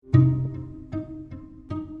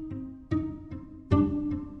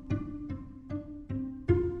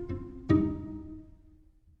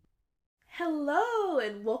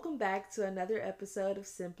back to another episode of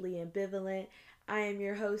Simply Ambivalent. I am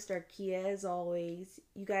your host, Arkia, as always.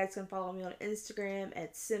 You guys can follow me on Instagram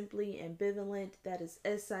at Simply Ambivalent. That is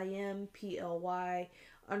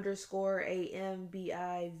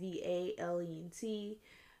SIMPLY_AMBIVALENT.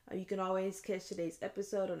 You can always catch today's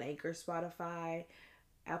episode on Anchor, Spotify,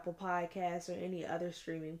 Apple Podcasts, or any other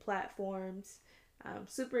streaming platforms. I'm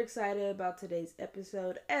super excited about today's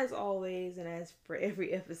episode, as always, and as for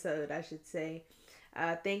every episode, I should say.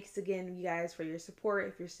 Thanks again, you guys, for your support.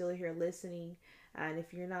 If you're still here listening, and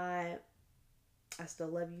if you're not, I still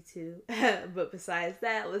love you too. But besides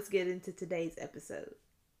that, let's get into today's episode.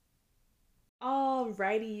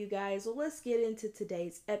 Alrighty, you guys. Well, let's get into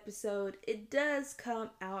today's episode. It does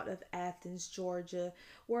come out of Athens, Georgia,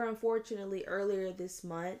 where unfortunately earlier this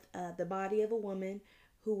month, the body of a woman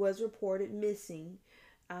who was reported missing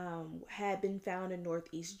had been found in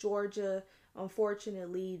northeast Georgia.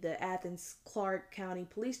 Unfortunately, the Athens Clark County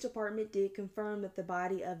Police Department did confirm that the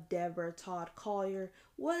body of Deborah Collier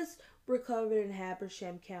was recovered in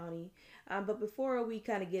Habersham County. But before we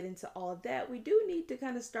kind of get into all of that, we do need to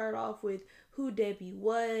kind of start off with who Debbie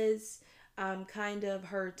was, kind of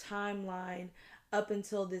her timeline up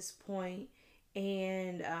until this point,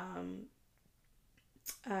 and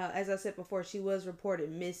as I said before, she was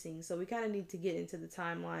reported missing. So we kind of need to get into the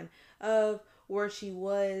timeline of where she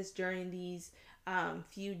was during these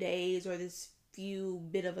few days, or this few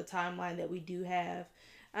bit of a timeline that we do have.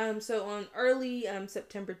 So on early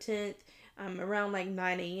September 10th, around like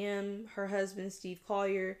 9 a.m., her husband, Steve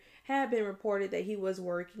Collier, had been reported that he was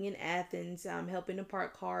working in Athens, helping to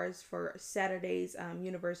park cars for Saturday's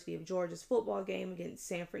University of Georgia's football game against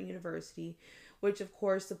Samford University, which of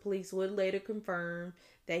course the police would later confirm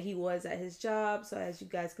that he was at his job. So as you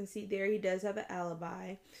guys can see there, he does have an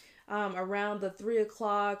alibi. Around the 3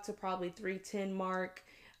 o'clock to probably 3:10 mark,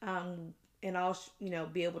 and I'll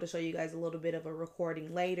be able to show you guys a little bit of a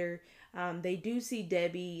recording later. They do see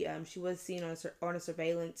Debbie. She was seen on a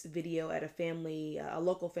surveillance video at a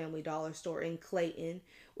local Family Dollar store in Clayton,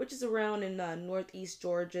 which is around in northeast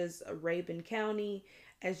Georgia's Rabun County.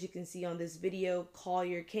 As you can see on this video,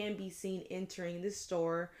 Collier can be seen entering the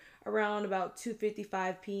store around about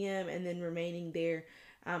 2:55 p.m. and then remaining there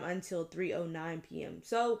until 3:09 p.m.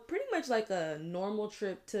 So pretty much like a normal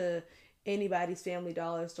trip to anybody's Family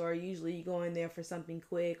Dollar store. Usually you go in there for something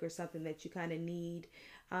quick or something that you kind of need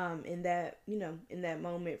in that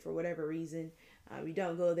moment for whatever reason. You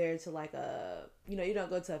don't go there to you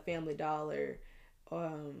don't go to a Family Dollar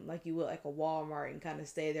like you would like a Walmart and kind of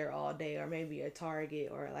stay there all day, or maybe a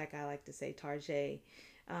Target, or like I like to say Target,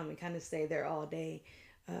 and kind of stay there all day.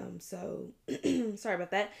 So sorry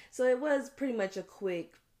about that. So it was pretty much a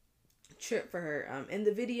quick trip for her. In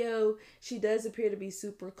the video, she does appear to be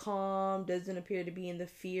super calm, doesn't appear to be in the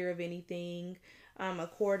fear of anything.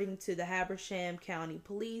 According to the Habersham County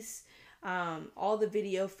Police, all the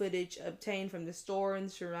video footage obtained from the store and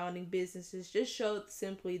surrounding businesses just showed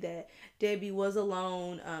simply that Debbie was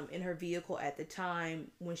alone in her vehicle at the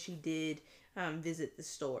time when she did visit the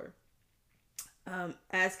store.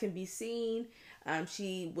 As can be seen,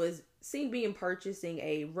 she was seen being purchasing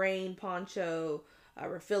a rain poncho, a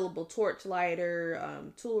refillable torch lighter,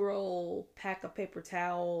 tool roll, pack of paper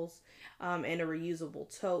towels, and a reusable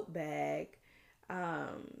tote bag.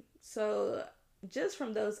 So just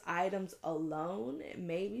from those items alone,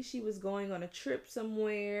 maybe she was going on a trip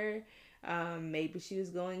somewhere. Maybe she was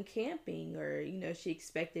going camping, or she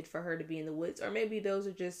expected for her to be in the woods, or maybe those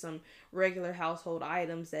are just some regular household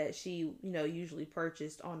items that she usually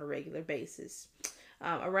purchased on a regular basis.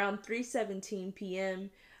 Around 3:17 p.m.,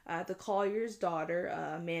 the Collier's daughter,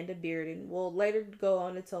 Amanda Bearden, will later go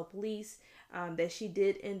on to tell police that she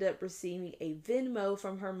did end up receiving a Venmo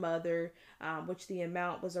from her mother, which the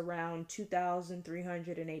amount was around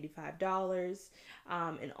 $2,385.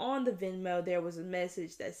 And on the Venmo, there was a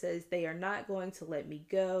message that says, "They are not going to let me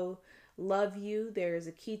go. Love you. There is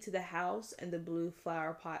a key to the house and the blue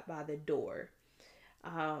flower pot by the door."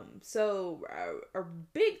 So a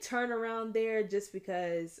big turnaround there, just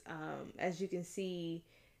because, as you can see,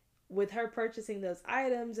 with her purchasing those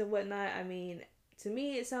items and whatnot, I mean, to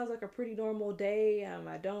me, it sounds like a pretty normal day.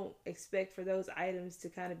 I don't expect for those items to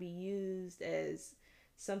kind of be used as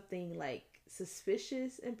something like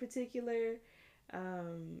suspicious in particular.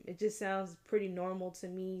 It just sounds pretty normal to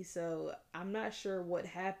me. So I'm not sure what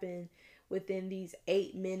happened within these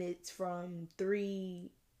 8 minutes from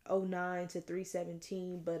 3:09 to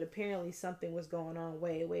 3:17, but apparently something was going on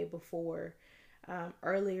way before,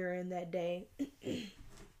 earlier in that day.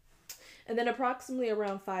 And then approximately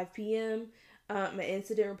around 5 p.m., An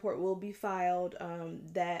incident report will be filed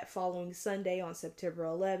that following Sunday on September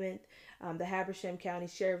 11th. The Habersham County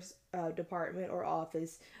Sheriff's Department or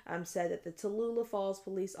office said that the Tallulah Falls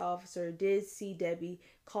police officer did see Debbie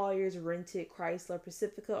Collier's rented Chrysler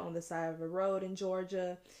Pacifica on the side of a road in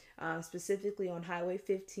Georgia, specifically on Highway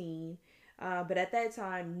 15. But at that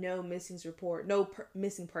time, no missing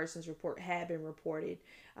persons report had been reported.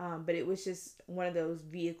 But it was just one of those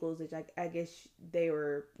vehicles that I guess they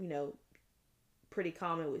were, pretty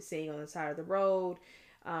common with seeing on the side of the road.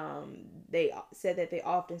 They said that they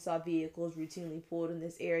often saw vehicles routinely pulled in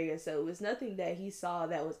this area, so it was nothing that he saw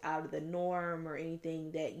that was out of the norm or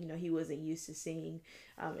anything that he wasn't used to seeing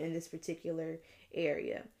in this particular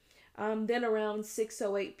area. Then around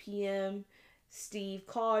 6:08 p.m., Steve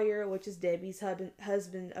Collier, which is Debbie's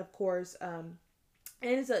husband, of course,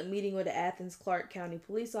 ends up meeting with an Athens Clark County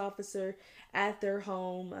police officer at their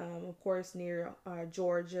home, of course, near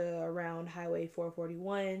Georgia around Highway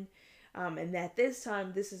 441. And at this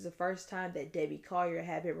time, this is the first time that Debbie Collier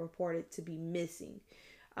had been reported to be missing.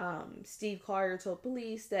 Steve Collier told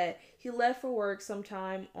police that he left for work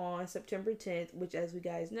sometime on September 10th, which, as we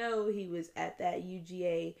guys know, he was at that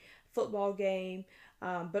UGA football game.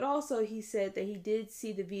 But also he said that he did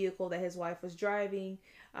see the vehicle that his wife was driving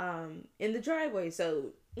in the driveway. So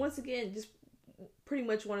once again, just pretty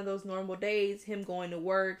much one of those normal days, him going to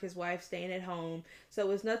work, his wife staying at home. So it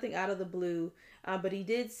was nothing out of the blue. But he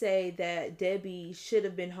did say that Debbie should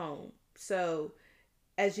have been home. So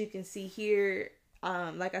as you can see here,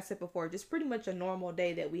 like I said before, just pretty much a normal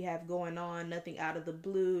day that we have going on. Nothing out of the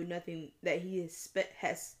blue, nothing that he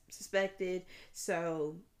has suspected.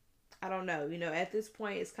 So I don't know, at this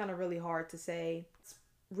point, it's kind of really hard to say what's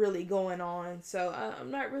really going on. So I'm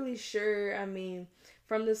not really sure. I mean,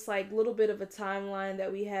 from this little bit of a timeline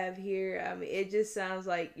that we have here, I mean, it just sounds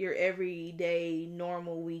like your everyday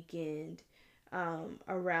normal weekend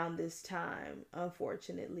around this time,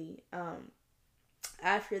 unfortunately.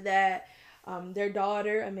 After that, their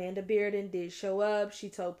daughter, Amanda Bearden, did show up. She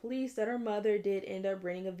told police that her mother did end up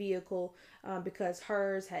renting a vehicle because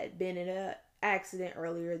hers had been in a accident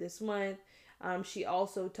earlier this month. She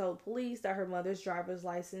also told police that her mother's driver's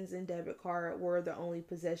license and debit card were the only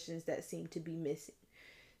possessions that seemed to be missing.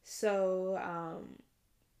 So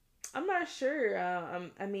I'm not sure.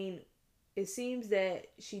 I mean, it seems that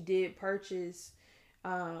she did purchase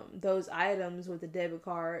those items with the debit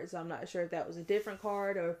card, so I'm not sure if that was a different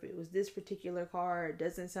card or if it was this particular card. It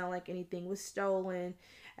doesn't sound like anything was stolen.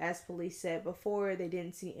 As police said before, they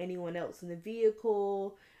didn't see anyone else in the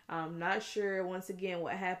vehicle. I'm not sure, once again,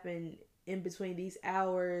 what happened in between these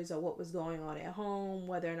hours or what was going on at home,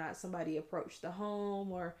 whether or not somebody approached the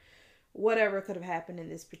home or whatever could have happened in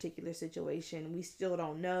this particular situation. We still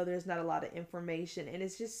don't know. There's not a lot of information, and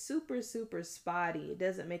it's just super, super spotty. It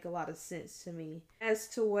doesn't make a lot of sense to me as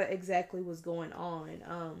to what exactly was going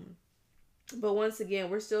on. But once again,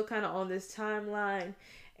 we're still kind of on this timeline,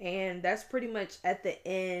 and that's pretty much at the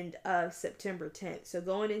end of September 10th. So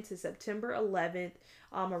going into September 11th,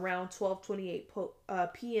 around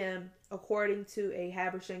 12:28 p.m., according to a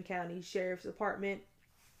Habersham County Sheriff's Department,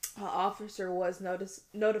 an officer was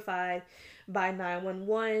notified by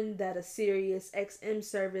 911 that a Sirius XM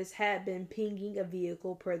service had been pinging a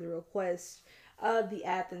vehicle per the request of the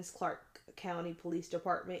Athens Clark County Police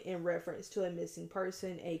Department in reference to a missing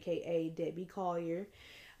person, aka Debbie Collier.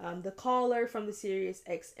 The caller from the Sirius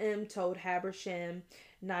XM told Habersham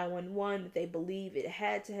 911 that they believe it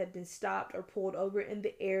had to have been stopped or pulled over in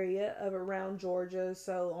the area of around Georgia,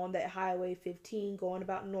 so on that Highway 15 going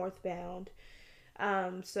about northbound.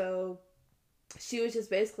 So she was just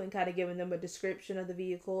basically kind of giving them a description of the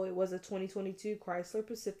vehicle. It was a 2022 Chrysler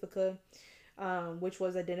Pacifica, which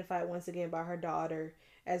was identified once again by her daughter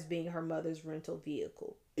as being her mother's rental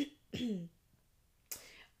vehicle.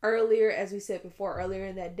 Earlier, as we said before, earlier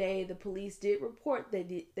in that day, the police did report that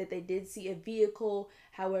they did see a vehicle.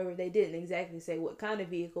 However, they didn't exactly say what kind of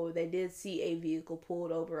vehicle. They did see a vehicle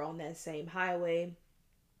pulled over on that same highway.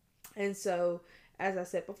 And so, as I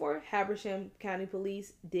said before, Habersham County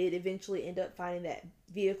Police did eventually end up finding that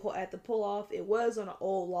vehicle at the pull-off. It was on an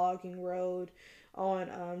old logging road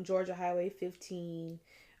on Georgia Highway 15.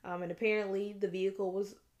 And apparently the vehicle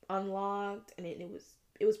was unlocked and it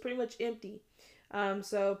was pretty much empty.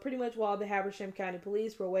 So pretty much while the Habersham County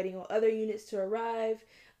Police were waiting on other units to arrive,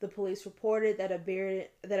 the police reported that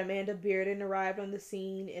Amanda Bearden arrived on the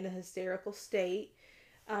scene in a hysterical state.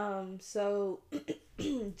 So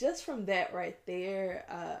just from that right there,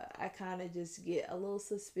 I kind of just get a little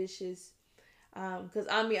suspicious. Because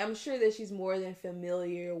I mean, I'm sure that she's more than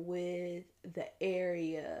familiar with the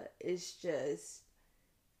area. It's just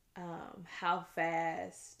how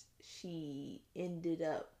fast she ended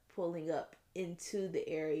up pulling up into the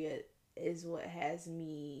area is what has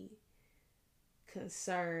me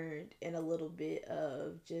concerned and a little bit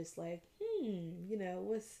of just like,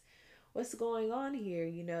 what's going on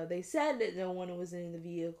here? They said that no one was in the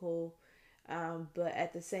vehicle, but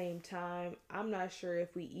at the same time, I'm not sure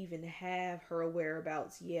if we even have her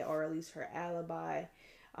whereabouts yet, or at least her alibi,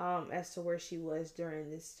 as to where she was during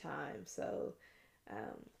this time. So,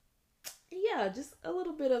 um, yeah, just a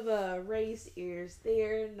little bit of a raised ears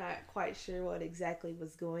there. Not quite sure what exactly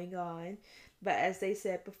was going on. But as they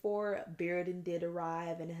said before, Bearden did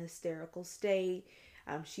arrive in a hysterical state.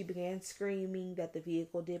 She began screaming that the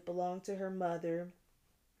vehicle did belong to her mother.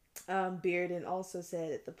 Bearden also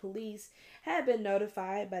said that the police had been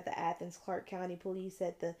notified by the Athens Clarke County Police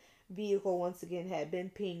that the vehicle once again had been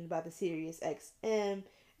pinged by the Sirius XM,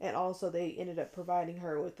 and also they ended up providing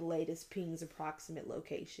her with the latest ping's approximate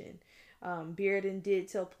location. Bearden did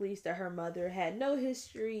tell police that her mother had no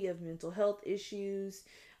history of mental health issues,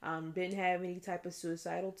 didn't have any type of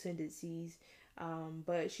suicidal tendencies,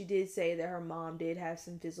 but she did say that her mom did have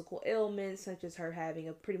some physical ailments, such as her having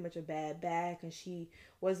a pretty much a bad back, and she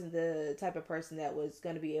wasn't the type of person that was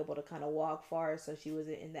going to be able to kind of walk far, so she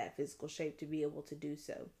wasn't in that physical shape to be able to do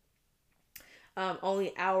so.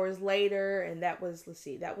 Only hours later, and that was, let's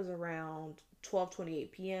see, that was around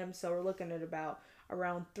 12:28 p.m. So we're looking at about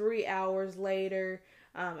around 3 hours later.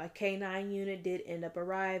 A K9 unit did end up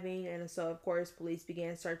arriving, and so of course police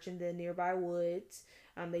began searching the nearby woods.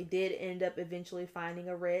 They did end up eventually finding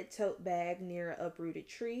a red tote bag near an uprooted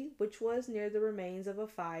tree, which was near the remains of a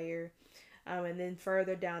fire. And then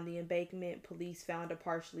further down the embankment, police found a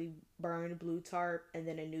partially burned blue tarp and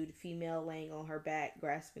then a nude female laying on her back,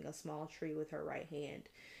 grasping a small tree with her right hand.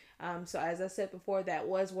 So as I said before, that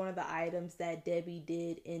was one of the items that Debbie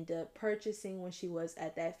did end up purchasing when she was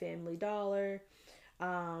at that Family Dollar.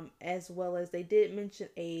 As well as they did mention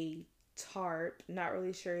a tarp. Not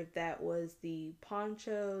really sure if that was the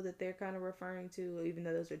poncho that they're kind of referring to, even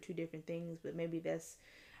though those are two different things, but maybe that's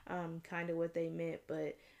kind of what they meant.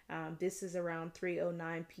 But this is around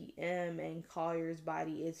 3:09 p.m. and Collier's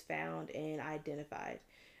body is found and identified.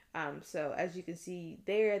 So as you can see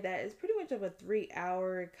there, that is pretty much of a 3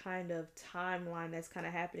 hour kind of timeline that's kind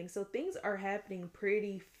of happening. So things are happening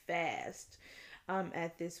pretty fast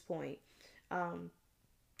at this point.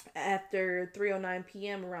 After 3:09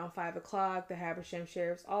 p.m., around 5 o'clock, the Habersham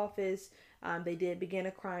Sheriff's Office, they did begin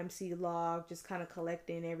a crime scene log, just kind of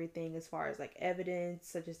collecting everything as far as like evidence,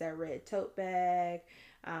 such as that red tote bag,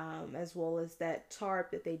 as well as that tarp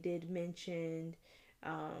that they did mention.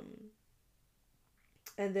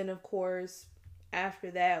 And then, of course, after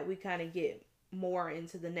that, we kind of get more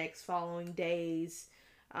into the next following days,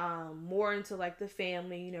 more into like the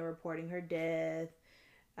family, reporting her death.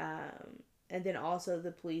 And then also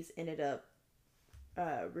the police ended up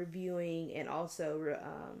reviewing and also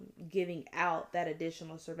giving out that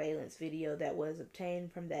additional surveillance video that was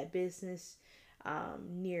obtained from that business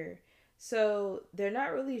near. So they're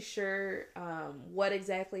not really sure what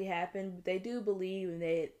exactly happened. But they do believe, and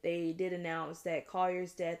they did announce that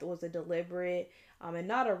Collier's death was a deliberate and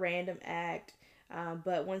not a random act.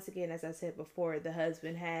 But once again, as I said before, the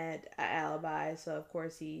husband had an alibi, so of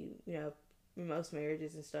course he, in most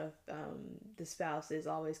marriages and stuff, the spouse is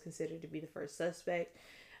always considered to be the first suspect.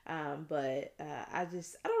 But I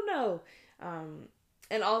don't know.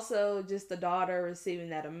 And also just the daughter receiving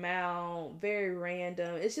that amount, very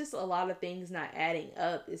random. It's just a lot of things not adding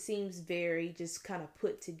up. It seems very just kind of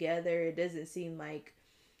put together. It doesn't seem like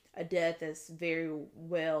a death that's very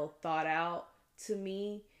well thought out to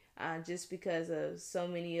me. Just because of so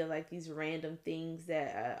many of like these random things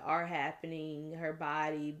that are happening, her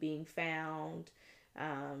body being found,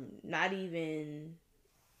 not even,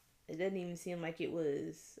 it doesn't even seem like it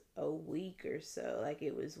was a week or so, like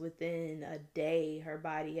it was within a day her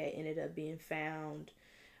body had ended up being found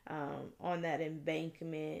on that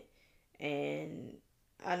embankment. And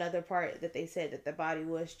another part that they said that the body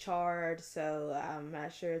was charred, so I'm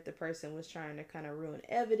not sure if the person was trying to kind of ruin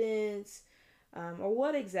evidence, or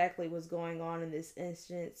what exactly was going on in this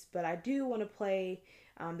instance. But I do want to play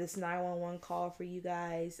this 911 call for you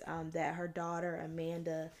guys that her daughter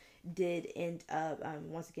Amanda did end up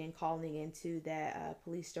once again calling into that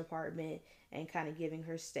police department and kind of giving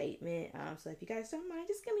her statement. So if you guys don't mind,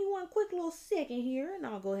 just give me one quick little second here and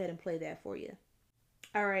I'll go ahead and play that for you.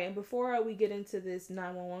 All right, and before we get into this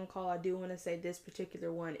 911 call, I do want to say this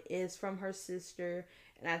particular one is from her sister,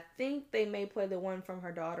 and I think they may play the one from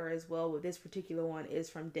her daughter as well, but this particular one is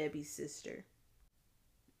from Debbie's sister.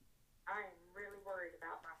 I am really worried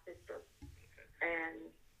about my sister. Okay.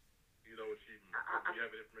 And you know, do you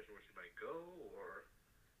have any information where she might go, or?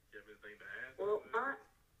 You have anything to add to Well, it?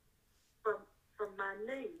 from my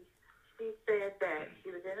niece, she said that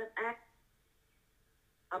she was in an accident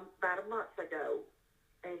about a month ago,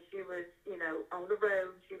 and she was, on the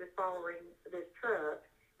road. She was following this truck,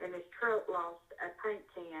 and this truck lost a paint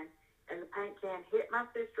can, and the paint can hit my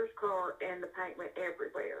sister's car, and the paint went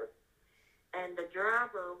everywhere. And the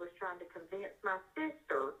driver was trying to convince my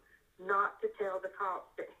sister not to tell the cops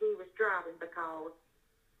that he was driving because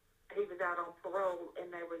he was out on parole, and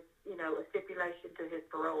there was, a stipulation to his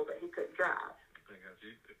parole that he couldn't drive. I got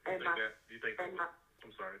you. Do you think that was,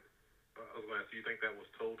 I'm sorry. I was going to ask, do you think that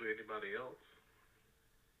was told to anybody else?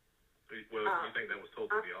 Well, do you think that was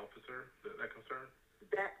told to the officer, that concern?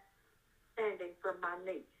 That standing from my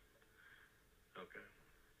niece. Okay.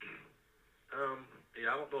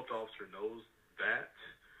 Yeah, I don't know if the officer knows that,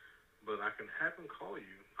 but I can have him call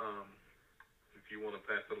you if you want to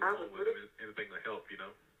pass it along with anything to help,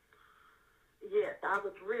 Yes, I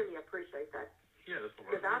would really appreciate that. Yeah, that's no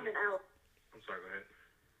problem. Because I'm in I'm sorry, go ahead.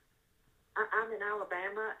 I'm in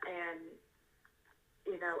Alabama, and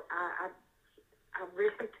I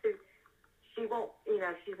really do. She won't,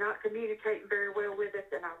 she's not communicating very well with us,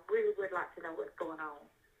 and I really would like to know what's going on.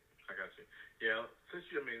 I got you. Yeah, since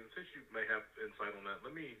you may have insight on that,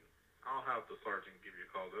 I'll have the sergeant give you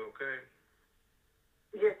a call. Is that okay?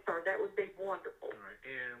 Yes, sir. That would be wonderful. All right.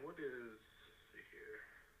 And what is, let's see here.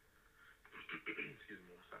 Excuse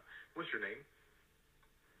me one second. What's your name?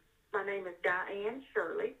 My name is Diane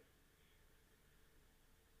Shirley.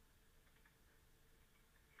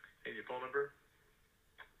 And your phone number?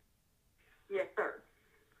 Yes, sir.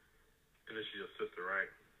 And this is your sister,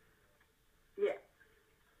 right? Yes.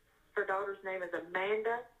 Her daughter's name is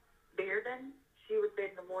Amanda Bearden. She would have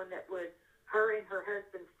been the one that would, her and her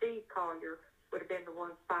husband, Steve Collier, would have been the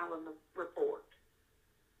ones filing the report,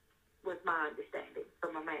 was my understanding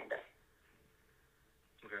from Amanda.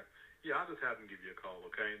 Okay. Yeah, I'll just have them give you a call,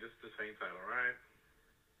 okay? Just hang tight, all right?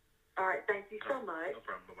 All right. Thank you so much. No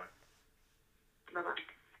problem. Bye-bye. Bye-bye.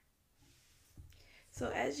 So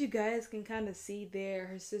as you guys can kind of see there,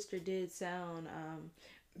 her sister did sound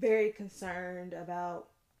very concerned about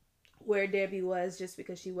where Debbie was, just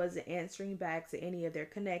because she wasn't answering back to any of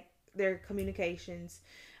their communications.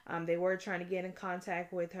 They were trying to get in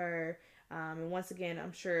contact with her. And once again,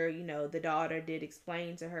 I'm sure, the daughter did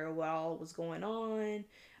explain to her what all was going on,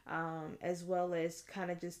 as well as kind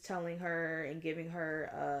of just telling her and giving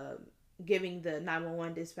the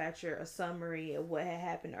 911 dispatcher a summary of what had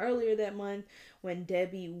happened earlier that month when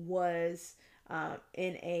Debbie was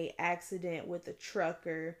in a accident with a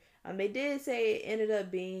trucker. They did say it ended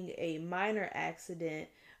up being a minor accident,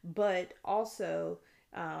 but also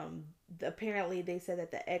apparently they said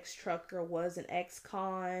that the ex-trucker was an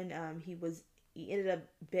ex-con. He ended up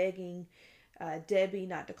begging Debbie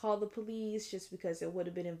not to call the police just because it would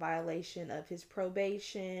have been in violation of his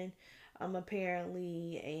probation,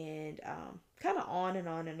 apparently, and kind of on and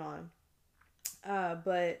on and on.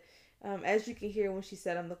 But as you can hear when she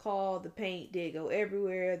said on the call, the paint did go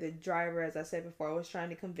everywhere. The driver, as I said before, was trying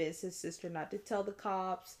to convince his sister not to tell the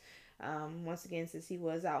cops. Once again, since he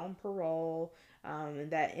was out on parole, and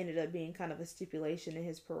that ended up being kind of a stipulation in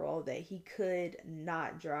his parole that he could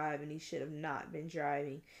not drive and he should have not been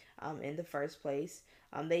driving in the first place.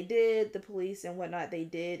 The police and whatnot, they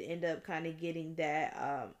did end up kind of getting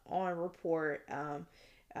that on report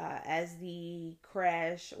as the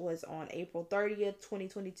crash was on April 30th,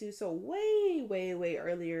 2022. So way, way, way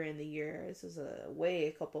earlier in the year. This was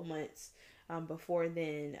a couple months before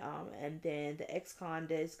then. And then the ex-con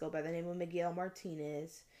does go by the name of Miguel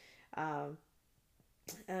Martinez.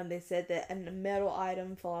 They said that a metal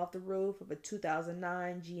item fell off the roof of a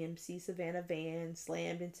 2009 GMC Savannah van,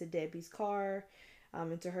 slammed into Debbie's car,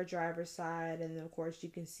 into her driver's side. And then, of course, you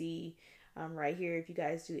can see right here, if you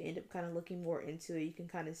guys do end up kind of looking more into it, you can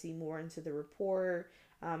kind of see more into the report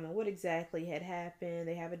and what exactly had happened.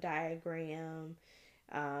 They have a diagram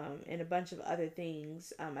and a bunch of other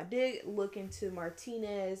things. I did look into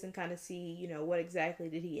Martinez and kind of see, what exactly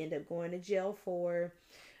did he end up going to jail for.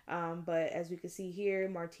 But as we can see here,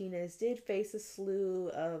 Martinez did face a slew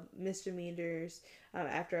of misdemeanors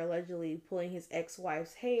after allegedly pulling his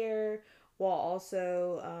ex-wife's hair, while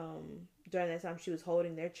also during that time she was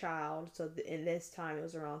holding their child. So in this time it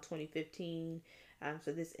was around 2015.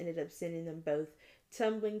 So this ended up sending them both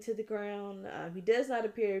tumbling to the ground. He does not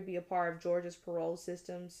appear to be a part of Georgia's parole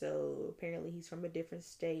system, so apparently he's from a different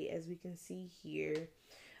state, as we can see here.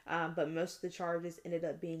 But most of the charges ended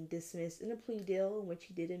up being dismissed in a plea deal in which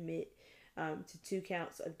he did admit to 2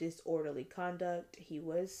 counts of disorderly conduct. He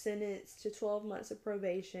was sentenced to 12 months of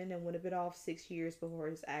probation and would have been off 6 years before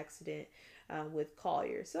his accident with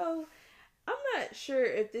Collier. So I'm not sure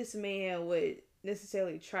if this man would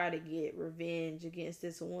necessarily try to get revenge against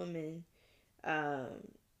this woman, um,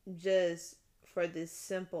 just for this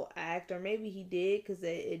simple act, or maybe he did because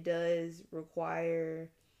it does require,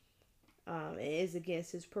 it is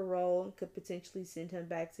against his parole and could potentially send him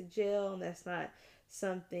back to jail, and that's not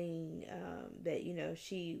something that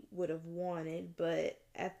she would have wanted. But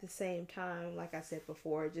at the same time, like I said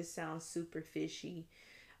before, it just sounds super fishy.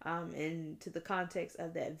 And to the context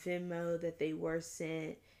of that Venmo that they were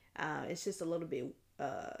sent, it's just a little bit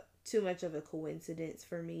too much of a coincidence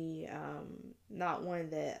for me. Not one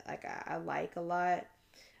that I like a lot.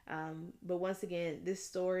 But once again, this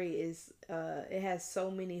story is it has so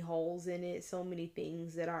many holes in it, so many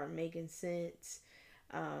things that aren't making sense.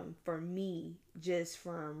 For me, just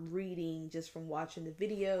from reading, just from watching the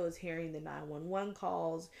videos, hearing the 911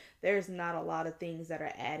 calls, there's not a lot of things that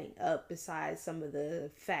are adding up besides some of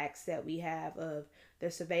the facts that we have of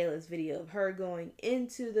the surveillance video of her going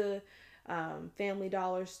into the Family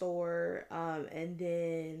Dollar store, and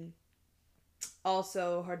then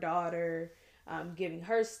also her daughter giving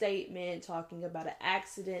her statement, talking about an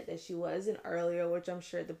accident that she was in earlier, which I'm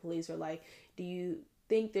sure the police were like, do you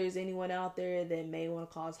think there's anyone out there that may want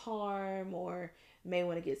to cause harm or may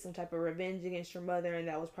want to get some type of revenge against your mother? And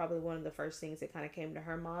that was probably one of the first things that kind of came to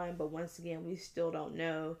her mind. But once again, we still don't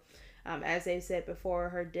know. As they said before,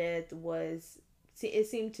 her death was, it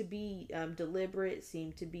seemed to be deliberate,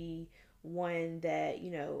 seemed to be one that,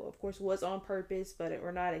 of course was on purpose, but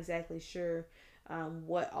we're not exactly sure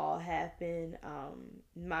what all happened.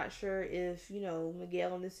 Not sure if,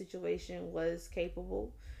 Miguel in this situation was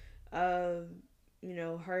capable of,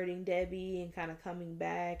 hurting Debbie and kind of coming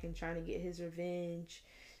back and trying to get his revenge.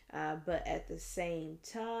 But at the same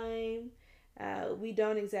time, we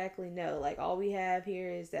don't exactly know. Like, all we have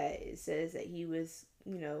here is that it says that he was,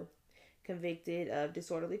 convicted of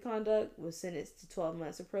disorderly conduct, was sentenced to 12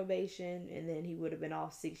 months of probation, and then he would have been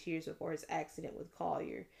off 6 years before his accident with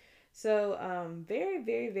Collier. So, very,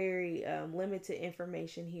 very, very limited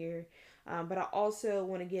information here. But I also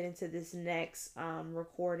want to get into this next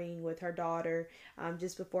recording with her daughter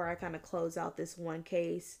just before I kind of close out this one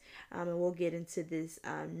case. And we'll get into this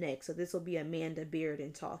next. So this will be Amanda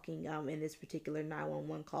Bearden talking in this particular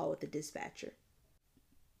 911 call with the dispatcher.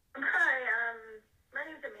 Hi, my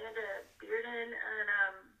name is Amanda Bearden, and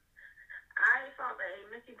I filed a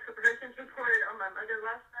missing persons report on my mother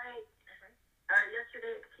last night.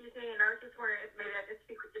 Yesterday, and I was just wondering if maybe I could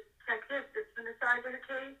speak with the detective that's been assigned to the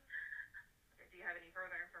case. Do you have any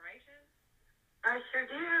further information? I sure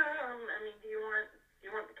do. Do you want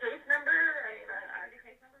the case number? The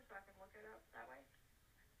case number so I can look it up that way.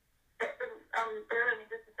 Bear with me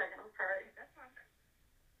just a second. I'm sorry. That's fine.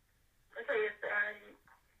 Okay, it's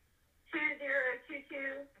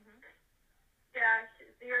 2022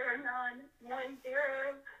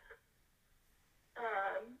 -0910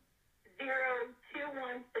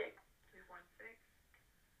 0216. 216?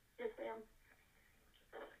 Yes, ma'am.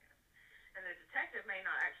 And the detective may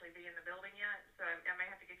not actually be in the building yet, so I may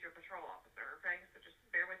have to get you a patrol officer, okay? So just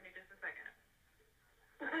bear with me just a second.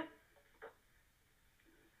 Okay.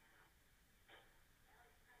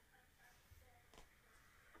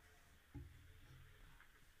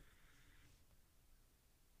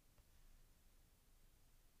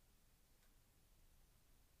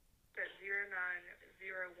 That's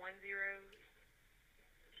 09010.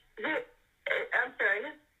 I'm sorry,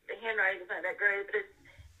 the handwriting is not that great, but it's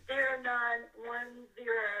 09100216.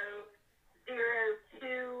 Sorry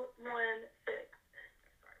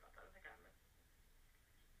about that. I think I missed.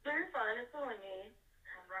 You're fine, it's only me.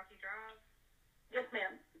 On Rocky Drive? Yes,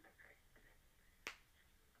 ma'am. Okay.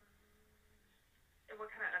 And what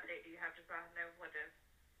kind of update do you have, just so I know what to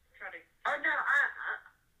try to... Oh, no,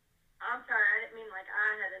 I'm sorry, I didn't mean like I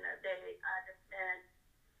had an update. I just meant...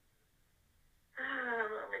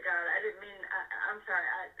 Oh, my God, I didn't mean... I'm sorry,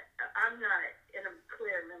 I'm not in a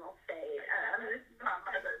clear mental state. This is my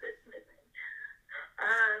mother that's missing.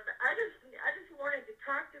 I just wanted to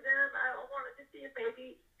talk to them. I wanted to see if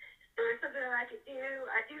maybe there was something that I could do.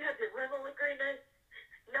 I do have the rental agreement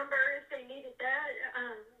number if they needed that.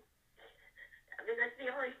 That's the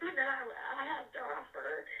only thing that I have to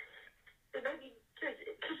offer. So maybe, because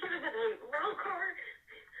she was in a rental car,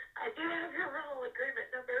 I do have her rental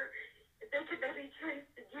agreement number. If they could maybe trace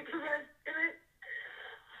the GPS in it.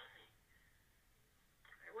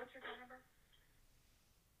 Okay, what's your phone number?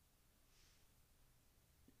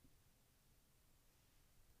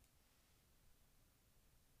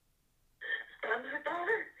 I'm her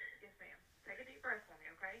daughter. Yes, ma'am. Take a deep breath for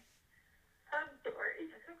me, okay? I'm sorry.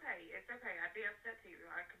 It's okay. It's okay. I'd be upset too.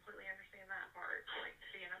 I completely understand that part, like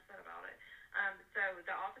being upset about it. So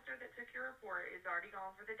the officer that took your report is already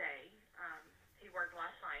gone for the day. He worked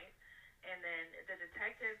last night. And then the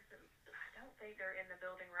detectives, I don't think they're in the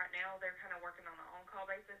building right now. They're kind of working on an on-call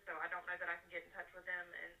basis, so I don't know that I can get in touch with them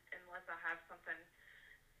unless I have something,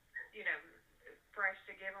 you know, fresh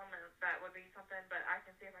to give them. That would be something, but I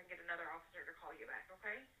can see if I can get another officer to call you back,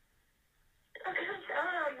 okay? Okay.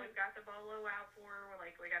 We've got the bolo out for her.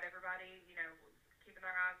 Like, we got everybody, you know, keeping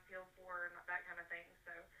their eyes peeled for her and that kind of thing.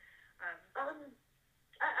 So,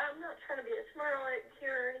 I'm not trying to be a smart aleck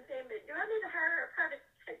here or anything, but do I need to hire a private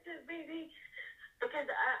detective, maybe? Because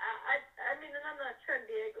I mean, and I'm not trying to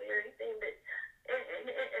be ugly or anything, but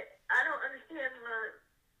I don't understand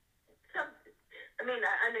I mean,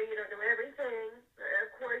 I know you don't know everything, of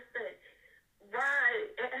course, but why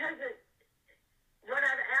it hasn't, what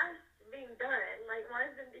I've asked being done, like, why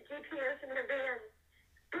isn't the GPS in her van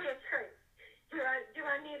being traced? Do I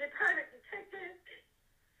need a private detective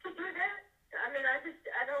to do that? I mean, I'm not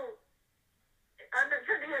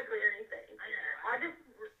trying to be ugly or anything.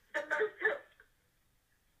 The most help.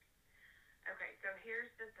 okay, so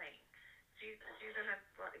here's the thing. She's gonna,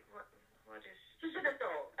 She's an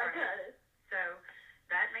adult, okay. So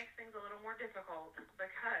that makes things a little more difficult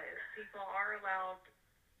because people are allowed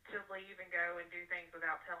to leave and go and do things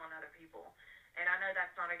without telling other people. And I know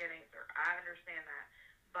that's not a good answer. I understand that.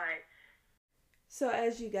 But so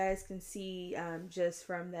as you guys can see, just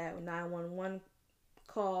from that 911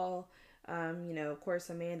 call, you know, of course,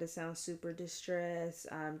 Amanda sounds super distressed.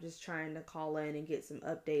 Just trying to call in and get some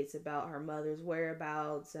updates about her mother's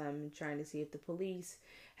whereabouts. Trying to see if the police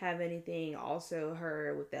have anything. Also,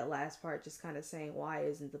 her with that last part, just kind of saying, why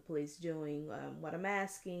isn't the police doing what I'm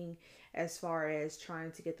asking as far as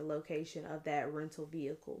trying to get the location of that rental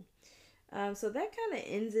vehicle. So that kind of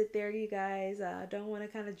ends it there, you guys. I don't want to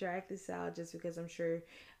kind of drag this out just because I'm sure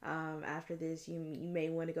after this you may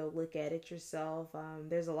want to go look at it yourself.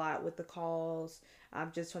 There's a lot with the calls,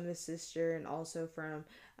 just from the sister and also from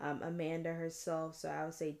Amanda herself. So I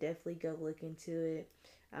would say definitely go look into it.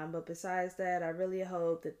 But besides that, I really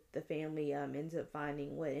hope that the family ends up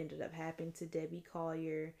finding what ended up happening to Debbie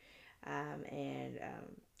Collier, and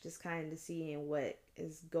just kind of seeing what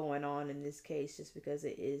is going on in this case, just because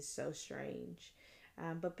it is so strange.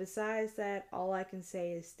 But besides that, all I can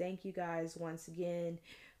say is thank you guys once again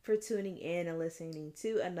for tuning in and listening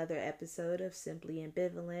to another episode of Simply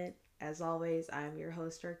Ambivalent. As always, I'm your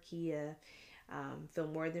host, Arkia. Feel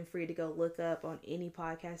more than free to go look up on any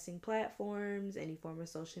podcasting platforms, any form of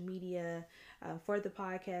social media for the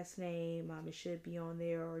podcast name. It should be on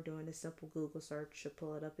there, or doing a simple Google search should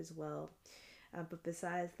pull it up as well. But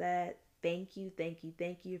besides that, thank you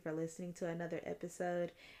for listening to another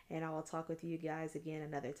episode, and I will talk with you guys again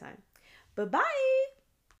another time. Bye-bye!